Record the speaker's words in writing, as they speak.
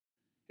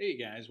Hey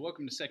guys,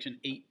 welcome to section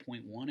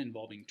 8.1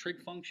 involving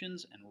trig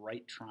functions and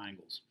right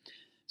triangles.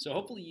 So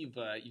hopefully you've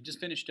just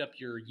finished up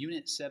your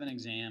Unit 7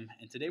 exam,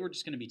 and today we're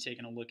just going to be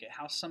taking a look at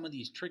how some of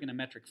these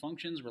trigonometric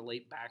functions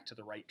relate back to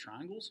the right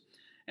triangles,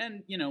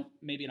 and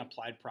maybe an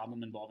applied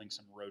problem involving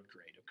some road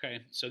grade.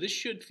 Okay, so this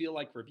should feel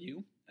like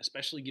review,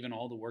 especially given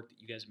all the work that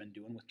you guys have been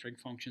doing with trig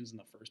functions in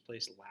the first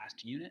place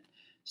last unit.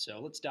 So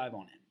let's dive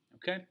on in.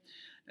 Okay,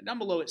 now down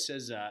below it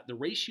says the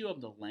ratio of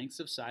the lengths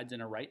of sides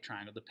in a right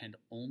triangle depend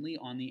only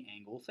on the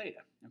angle theta.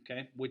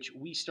 Okay, which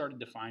we started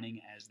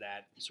defining as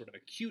that sort of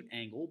acute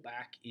angle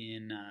back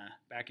in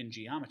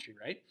geometry,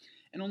 right?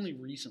 And only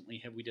recently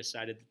have we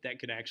decided that that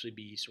could actually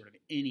be sort of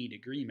any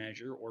degree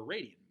measure or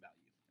radian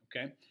value.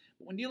 Okay,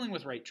 but when dealing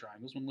with right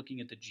triangles, when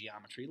looking at the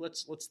geometry,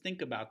 let's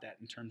think about that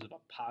in terms of a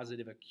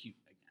positive acute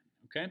again.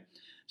 Okay,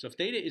 so if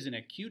theta is an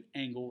acute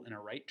angle in a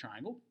right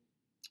triangle,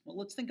 well,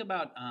 let's think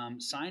about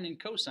sine and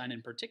cosine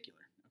in particular,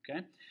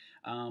 okay?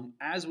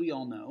 As we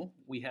all know,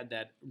 we had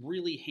that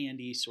really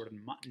handy sort of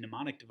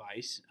mnemonic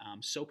device,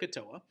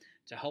 SOHCAHTOA,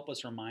 to help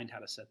us remind how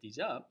to set these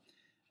up.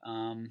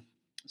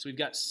 So we've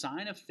got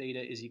sine of theta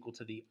is equal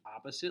to the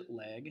opposite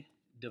leg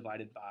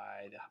divided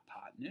by the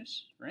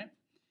hypotenuse, right?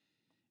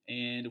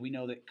 And we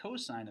know that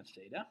cosine of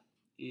theta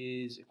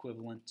is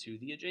equivalent to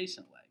the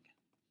adjacent leg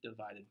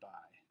divided by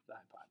the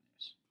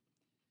hypotenuse.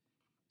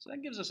 So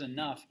that gives us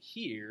enough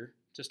here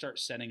to start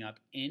setting up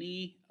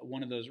any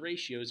one of those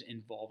ratios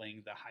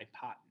involving the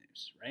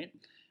hypotenuse, right?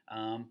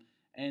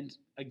 And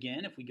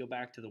again, if we go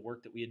back to the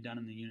work that we had done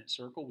in the unit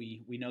circle,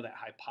 we know that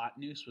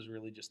hypotenuse was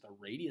really just the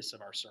radius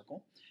of our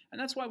circle. And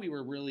that's why we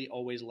were really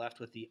always left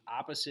with the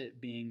opposite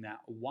being that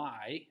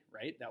y,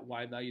 right? That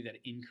y value, that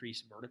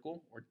increased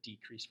vertical or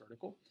decreased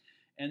vertical.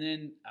 And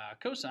then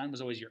cosine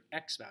was always your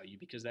x value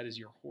because that is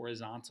your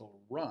horizontal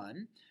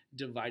run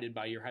divided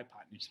by your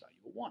hypotenuse value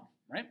of 1,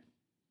 right?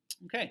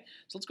 Okay,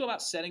 so let's go about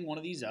setting one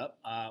of these up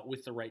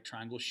with the right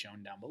triangle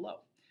shown down below.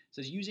 It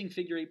says using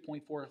figure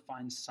 8.4,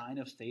 find sine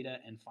of theta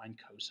and find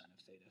cosine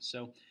of theta.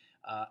 So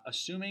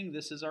assuming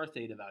this is our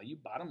theta value,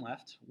 bottom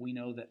left, we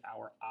know that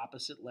our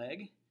opposite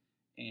leg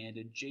and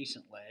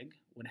adjacent leg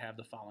would have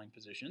the following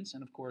positions.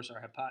 And of course,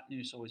 our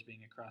hypotenuse always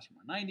being across from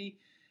our 90,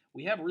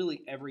 we have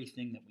really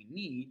everything that we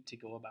need to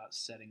go about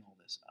setting all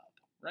this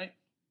up, right?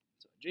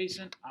 So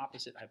adjacent,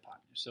 opposite,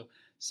 hypotenuse. So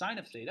sine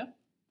of theta,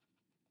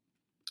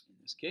 in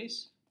this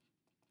case,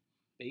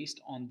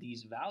 based on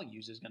these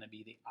values is going to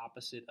be the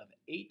opposite of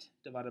 8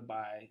 divided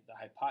by the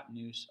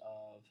hypotenuse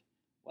of,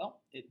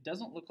 well, it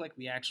doesn't look like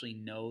we actually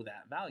know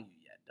that value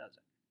yet, does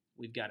it?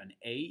 We've got an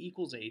a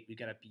equals 8, we've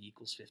got a b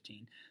equals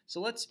 15.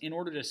 So let's, in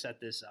order to set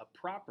this up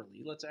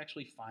properly, let's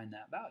actually find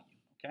that value,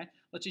 okay?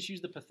 Let's just use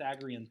the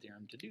Pythagorean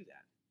theorem to do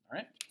that, all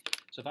right?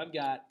 So if I've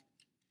got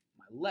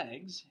my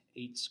legs,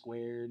 8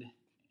 squared and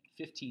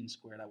 15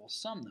 squared, I will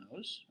sum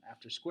those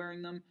after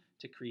squaring them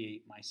to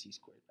create my c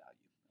squared value.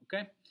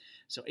 Okay,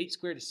 so 8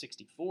 squared is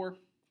 64,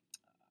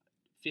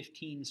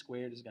 15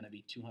 squared is going to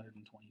be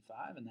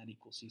 225, and that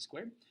equals c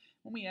squared.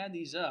 When we add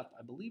these up,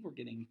 I believe we're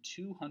getting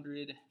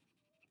 289,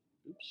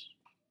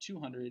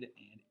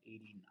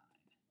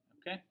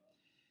 okay?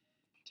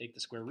 Take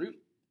the square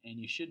root, and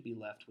you should be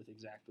left with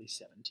exactly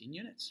 17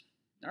 units.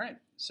 All right,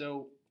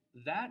 so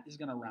that is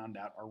going to round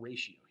out our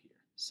ratio here.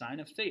 Sine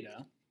of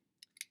theta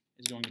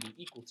is going to be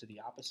equal to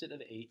the opposite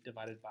of 8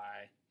 divided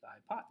by the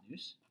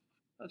hypotenuse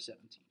of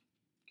 17,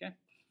 okay?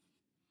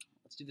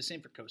 Let's do the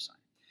same for cosine.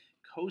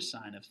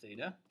 Cosine of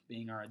theta,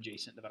 being our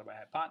adjacent divided by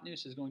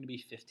hypotenuse, is going to be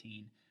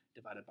 15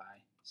 divided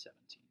by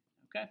 17.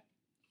 Okay?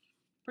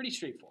 Pretty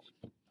straightforward.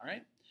 All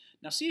right?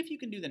 Now see if you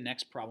can do the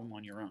next problem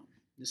on your own.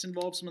 This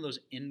involves some of those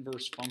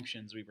inverse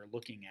functions we were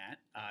looking at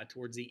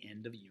towards the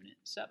end of Unit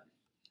 7.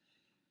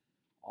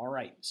 All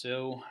right,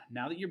 so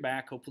now that you're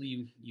back,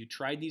 hopefully you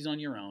tried these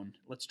on your own.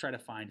 Let's try to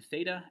find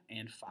theta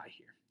and phi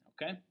here.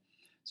 Okay?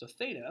 So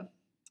theta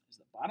is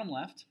the bottom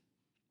left.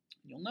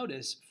 You'll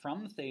notice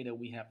from theta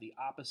we have the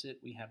opposite,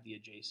 we have the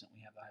adjacent,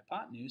 we have the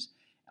hypotenuse,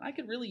 and I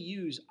could really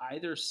use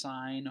either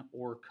sine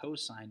or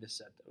cosine to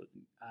set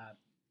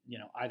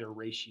either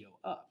ratio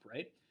up,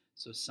 right?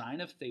 So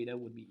sine of theta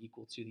would be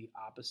equal to the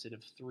opposite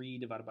of 3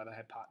 divided by the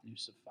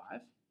hypotenuse of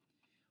 5,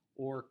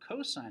 or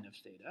cosine of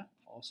theta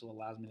also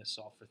allows me to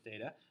solve for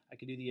theta. I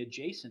could do the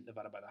adjacent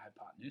divided by the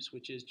hypotenuse,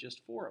 which is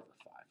just 4 over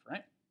 5,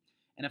 right?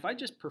 And if I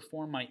just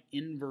perform my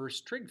inverse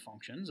trig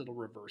functions, it'll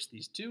reverse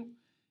these two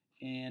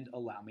and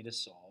allow me to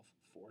solve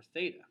for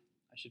theta.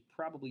 I should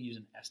probably use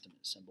an estimate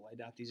symbol. I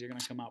doubt these are going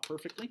to come out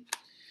perfectly.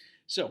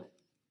 So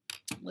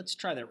let's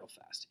try that real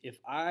fast. If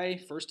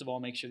I, first of all,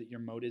 make sure that your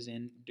mode is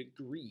in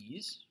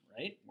degrees,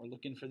 right? We're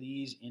looking for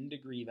these in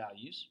degree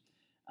values.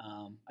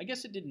 I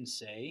guess it didn't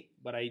say,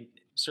 but I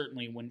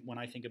certainly, when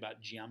I think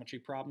about geometry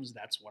problems,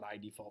 that's what I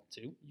default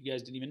to. You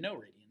guys didn't even know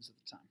radians at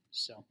the time.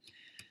 So,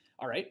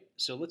 all right,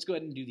 so let's go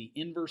ahead and do the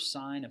inverse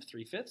sine of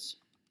 3/5.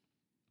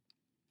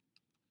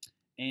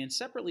 And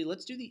separately,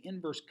 let's do the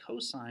inverse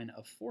cosine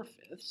of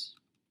 4/5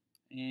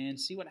 and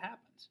see what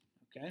happens,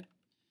 okay?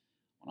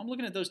 When I'm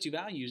looking at those two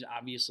values,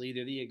 obviously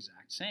they're the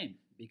exact same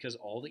because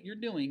all that you're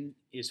doing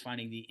is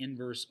finding the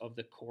inverse of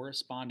the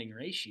corresponding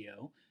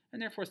ratio,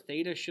 and therefore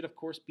theta should, of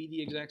course, be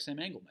the exact same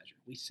angle measure.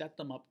 We set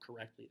them up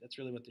correctly. That's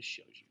really what this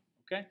shows you,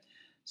 okay?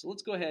 So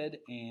let's go ahead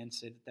and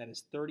say that that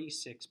is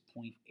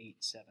 36.87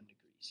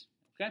 degrees,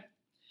 okay?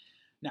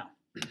 Now,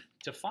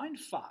 to find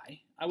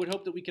phi, I would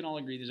hope that we can all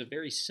agree there's a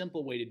very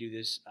simple way to do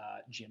this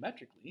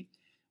geometrically.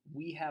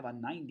 We have a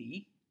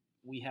 90,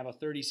 we have a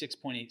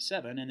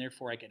 36.87, and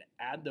therefore I could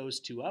add those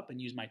two up and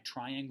use my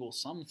triangle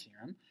sum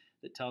theorem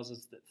that tells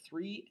us that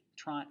three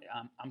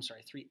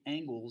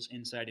angles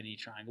inside any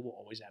triangle will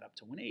always add up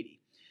to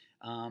 180.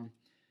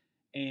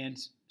 And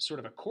sort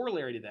of a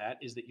corollary to that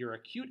is that your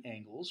acute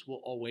angles will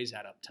always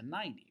add up to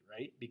 90,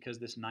 right? Because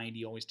this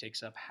 90 always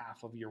takes up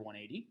half of your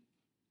 180.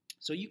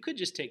 So you could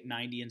just take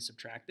 90 and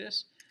subtract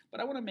this, but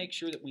I want to make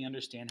sure that we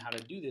understand how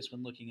to do this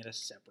when looking at a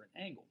separate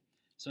angle.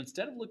 So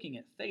instead of looking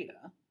at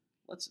theta,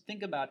 let's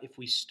think about if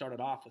we started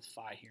off with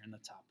phi here in the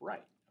top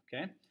right,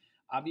 okay?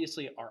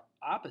 Obviously, our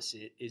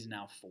opposite is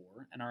now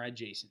 4, and our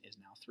adjacent is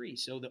now 3,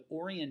 so the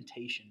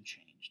orientation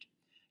changed.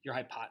 Your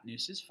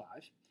hypotenuse is 5,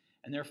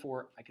 and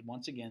therefore I could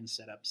once again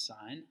set up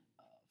sine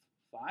of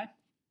phi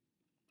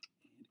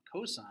and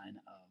cosine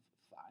of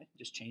phi,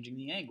 just changing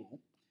the angle.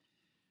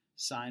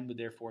 Sine would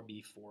therefore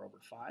be 4 over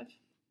 5,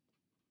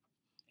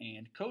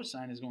 and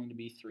cosine is going to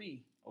be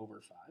 3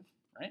 over 5,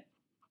 right?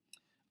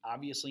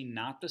 Obviously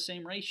not the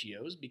same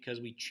ratios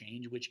because we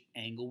change which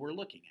angle we're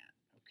looking at,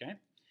 okay?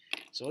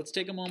 So let's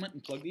take a moment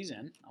and plug these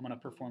in. I'm going to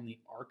perform the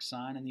arc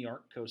sine and the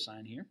arc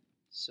cosine here.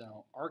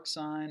 So arc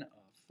sine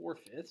of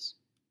 4/5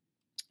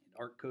 and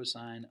arc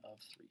cosine of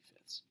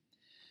 3/5.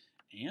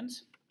 And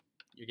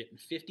you're getting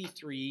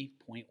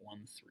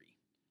 53.13.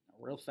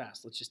 Real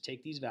fast, let's just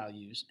take these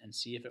values and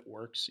see if it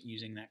works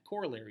using that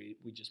corollary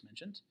we just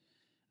mentioned.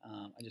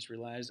 I just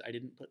realized I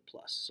didn't put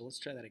plus, so let's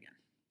try that again.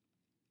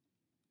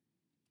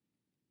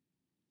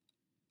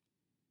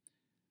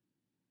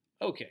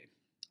 Okay,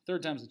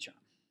 third time's the charm.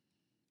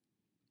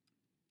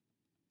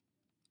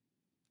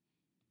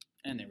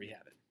 And there we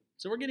have it.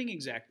 So we're getting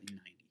exactly 90,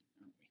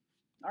 aren't we?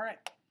 All right,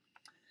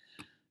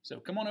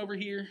 so come on over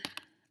here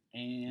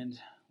and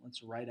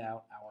let's write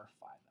out our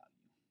phi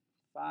value.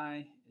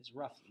 Phi is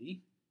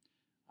roughly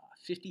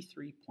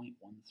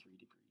 53.13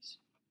 degrees.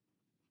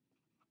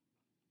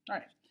 All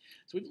right,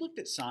 so we've looked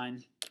at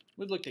sine,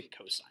 we've looked at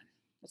cosine.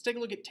 Let's take a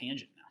look at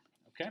tangent now,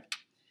 okay?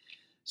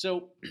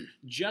 So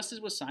just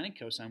as with sine and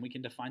cosine, we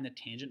can define the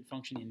tangent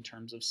function in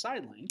terms of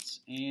side lengths,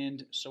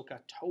 and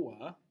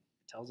SOHCAHTOA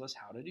tells us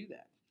how to do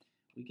that.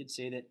 We could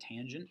say that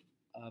tangent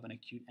of an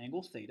acute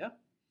angle theta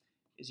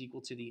is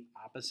equal to the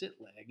opposite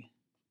leg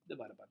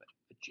divided by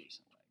the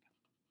adjacent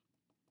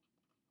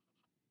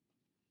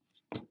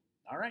leg.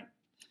 All right.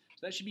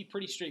 So that should be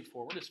pretty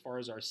straightforward as far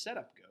as our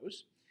setup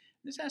goes.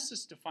 This asks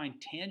us to find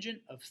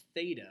tangent of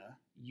theta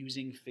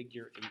using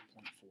figure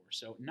 8.4.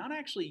 So not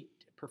actually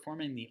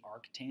performing the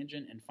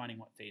arctangent and finding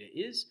what theta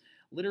is,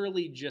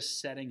 literally just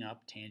setting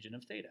up tangent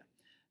of theta.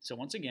 So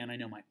once again, I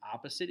know my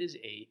opposite is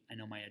 8, I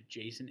know my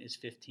adjacent is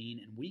 15,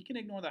 and we can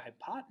ignore the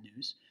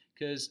hypotenuse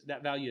because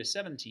that value of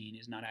 17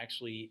 is not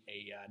actually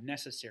a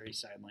necessary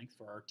side length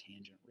for our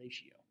tangent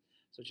ratio.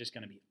 So it's just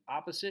going to be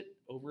opposite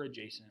over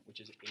adjacent, which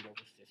is 8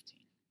 over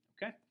 15.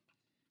 Okay?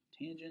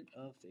 Tangent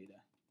of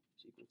theta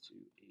is equal to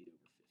 8 over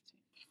 15.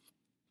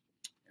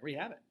 There we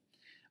have it.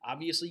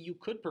 Obviously, you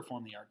could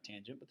perform the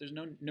arctangent, but there's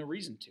no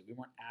reason to. We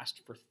weren't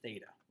asked for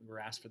theta. We were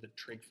asked for the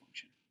trig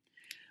function.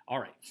 All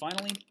right,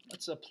 finally,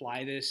 let's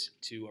apply this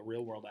to a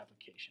real-world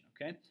application,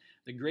 okay?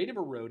 The grade of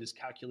a road is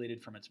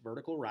calculated from its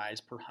vertical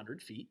rise per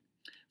 100 feet.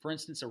 For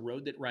instance, a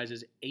road that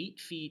rises 8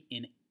 feet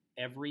in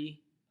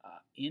every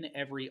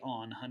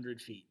on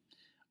 100 feet.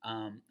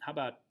 How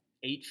about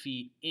 8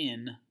 feet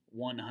in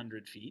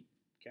 100 feet,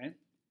 okay?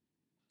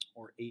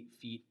 Or 8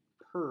 feet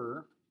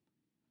per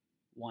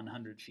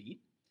 100 feet.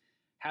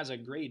 Has a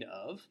grade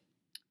of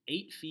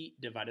 8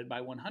 feet divided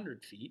by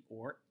 100 feet,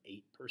 or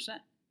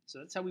 8%. So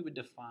that's how we would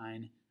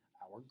define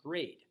our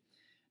grade.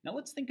 Now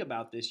let's think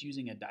about this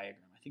using a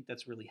diagram. I think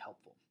that's really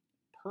helpful.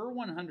 Per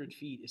 100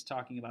 feet is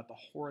talking about the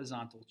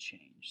horizontal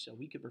change. So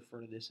we could refer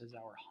to this as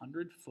our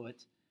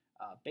 100-foot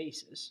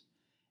basis.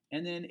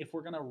 And then if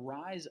we're going to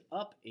rise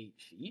up 8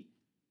 feet,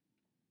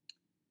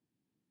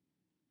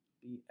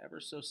 be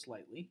ever so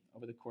slightly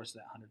over the course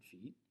of that 100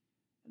 feet,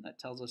 and that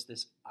tells us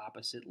this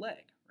opposite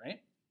leg,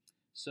 right?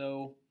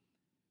 So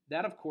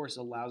that, of course,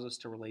 allows us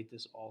to relate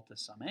this all to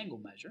some angle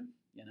measure,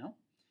 you know.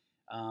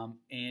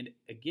 And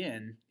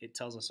again, it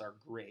tells us our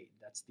grade.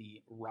 That's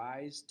the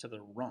rise to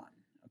the run,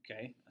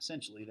 okay?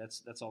 Essentially,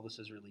 that's all this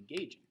is really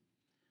gauging.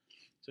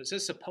 So it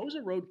says, suppose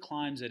a road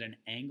climbs at an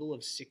angle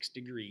of 6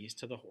 degrees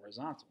to the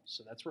horizontal.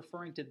 So that's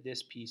referring to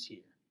this piece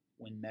here.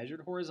 When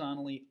measured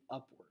horizontally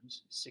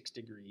upwards, 6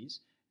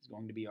 degrees is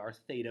going to be our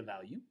theta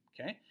value,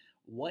 okay?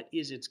 What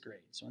is its grade?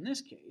 So in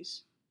this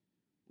case,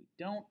 we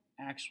don't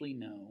actually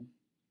know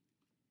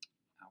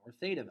our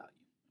theta value,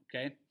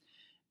 okay?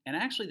 And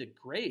actually the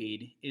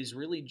grade is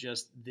really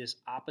just this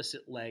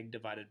opposite leg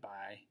divided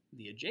by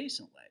the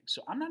adjacent leg.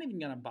 So I'm not even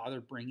going to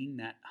bother bringing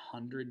that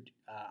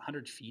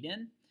 100 feet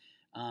in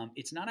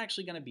it's not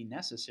actually going to be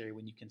necessary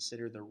when you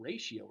consider the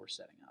ratio we're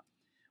setting up.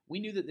 We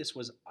knew that this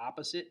was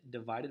opposite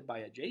divided by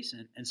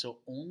adjacent, and so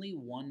only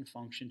one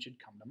function should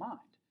come to mind,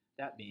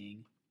 that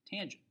being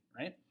tangent,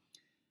 right?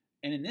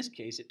 And in this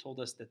case, it told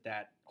us that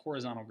that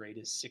horizontal grade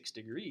is 6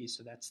 degrees,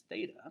 so that's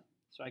theta.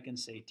 So I can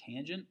say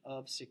tangent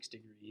of 6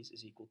 degrees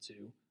is equal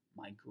to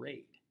my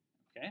grade,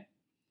 okay?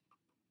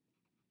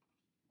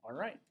 All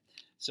right,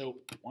 so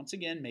once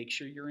again, make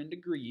sure you're in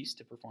degrees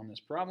to perform this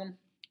problem,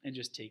 and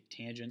just take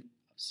tangent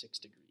of 6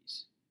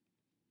 degrees.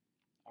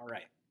 All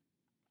right,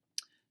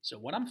 so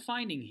what I'm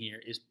finding here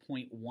is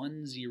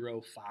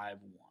 0.1051,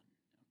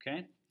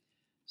 okay?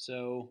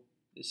 So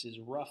this is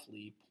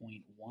roughly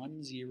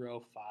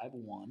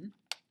 0.1051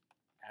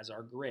 as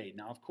our grade.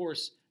 Now, of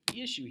course,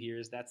 the issue here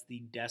is that's the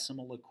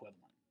decimal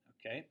equivalent,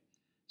 okay?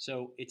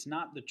 So it's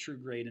not the true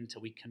grade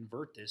until we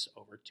convert this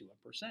over to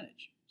a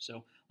percentage.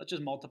 So let's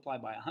just multiply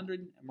by 100,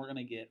 and we're going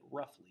to get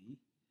roughly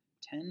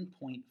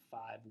 10.51%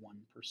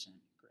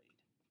 grade,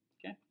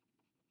 okay?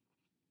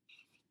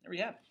 There we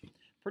have it.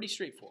 Pretty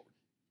straightforward.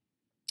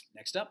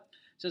 Next up,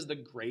 it says the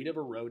grade of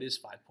a road is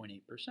 5.8%.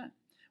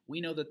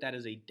 We know that that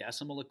is a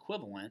decimal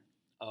equivalent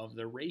of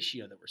the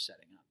ratio that we're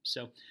setting up.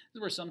 So this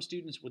is where some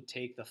students would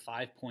take the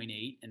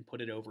 5.8 and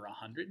put it over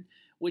 100,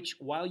 which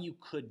while you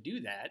could do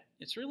that,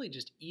 it's really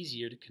just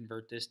easier to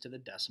convert this to the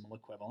decimal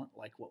equivalent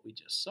like what we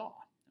just saw,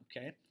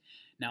 okay?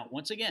 Now,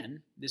 once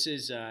again, this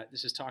is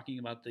talking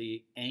about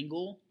the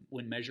angle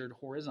when measured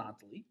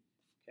horizontally,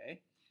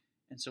 okay?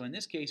 And so in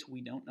this case,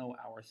 we don't know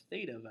our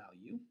theta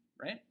value,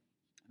 right?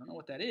 I don't know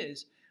what that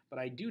is, but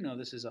I do know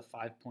this is a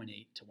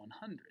 5.8 to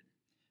 100.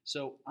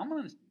 So I'm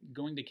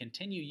going to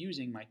continue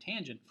using my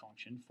tangent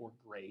function for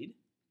grade,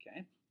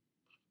 okay?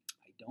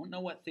 I don't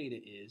know what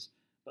theta is,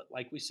 but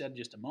like we said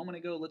just a moment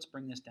ago, let's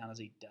bring this down as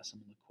a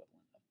decimal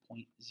equivalent of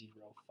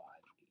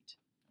 0.058,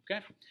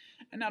 okay?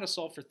 And now to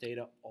solve for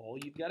theta, all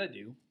you've got to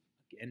do,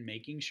 again,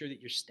 making sure that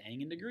you're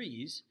staying in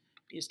degrees,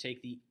 is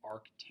take the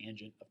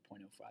arctangent of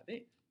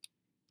 0.058.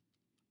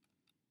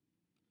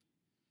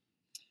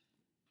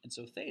 And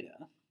so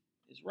theta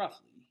is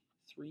roughly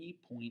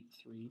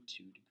 3.32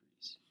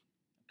 degrees.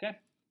 Okay?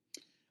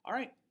 All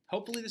right.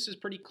 Hopefully this is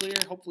pretty clear.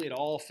 Hopefully it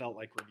all felt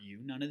like review.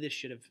 None of this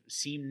should have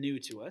seemed new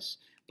to us,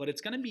 but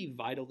it's going to be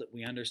vital that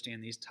we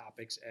understand these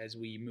topics as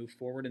we move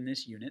forward in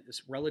this unit,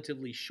 this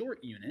relatively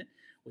short unit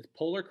with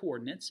polar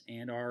coordinates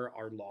and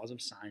our laws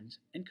of sines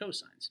and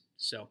cosines.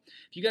 So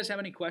if you guys have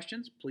any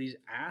questions, please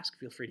ask.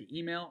 Feel free to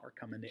email or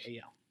come into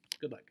AL.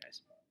 Good luck,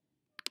 guys.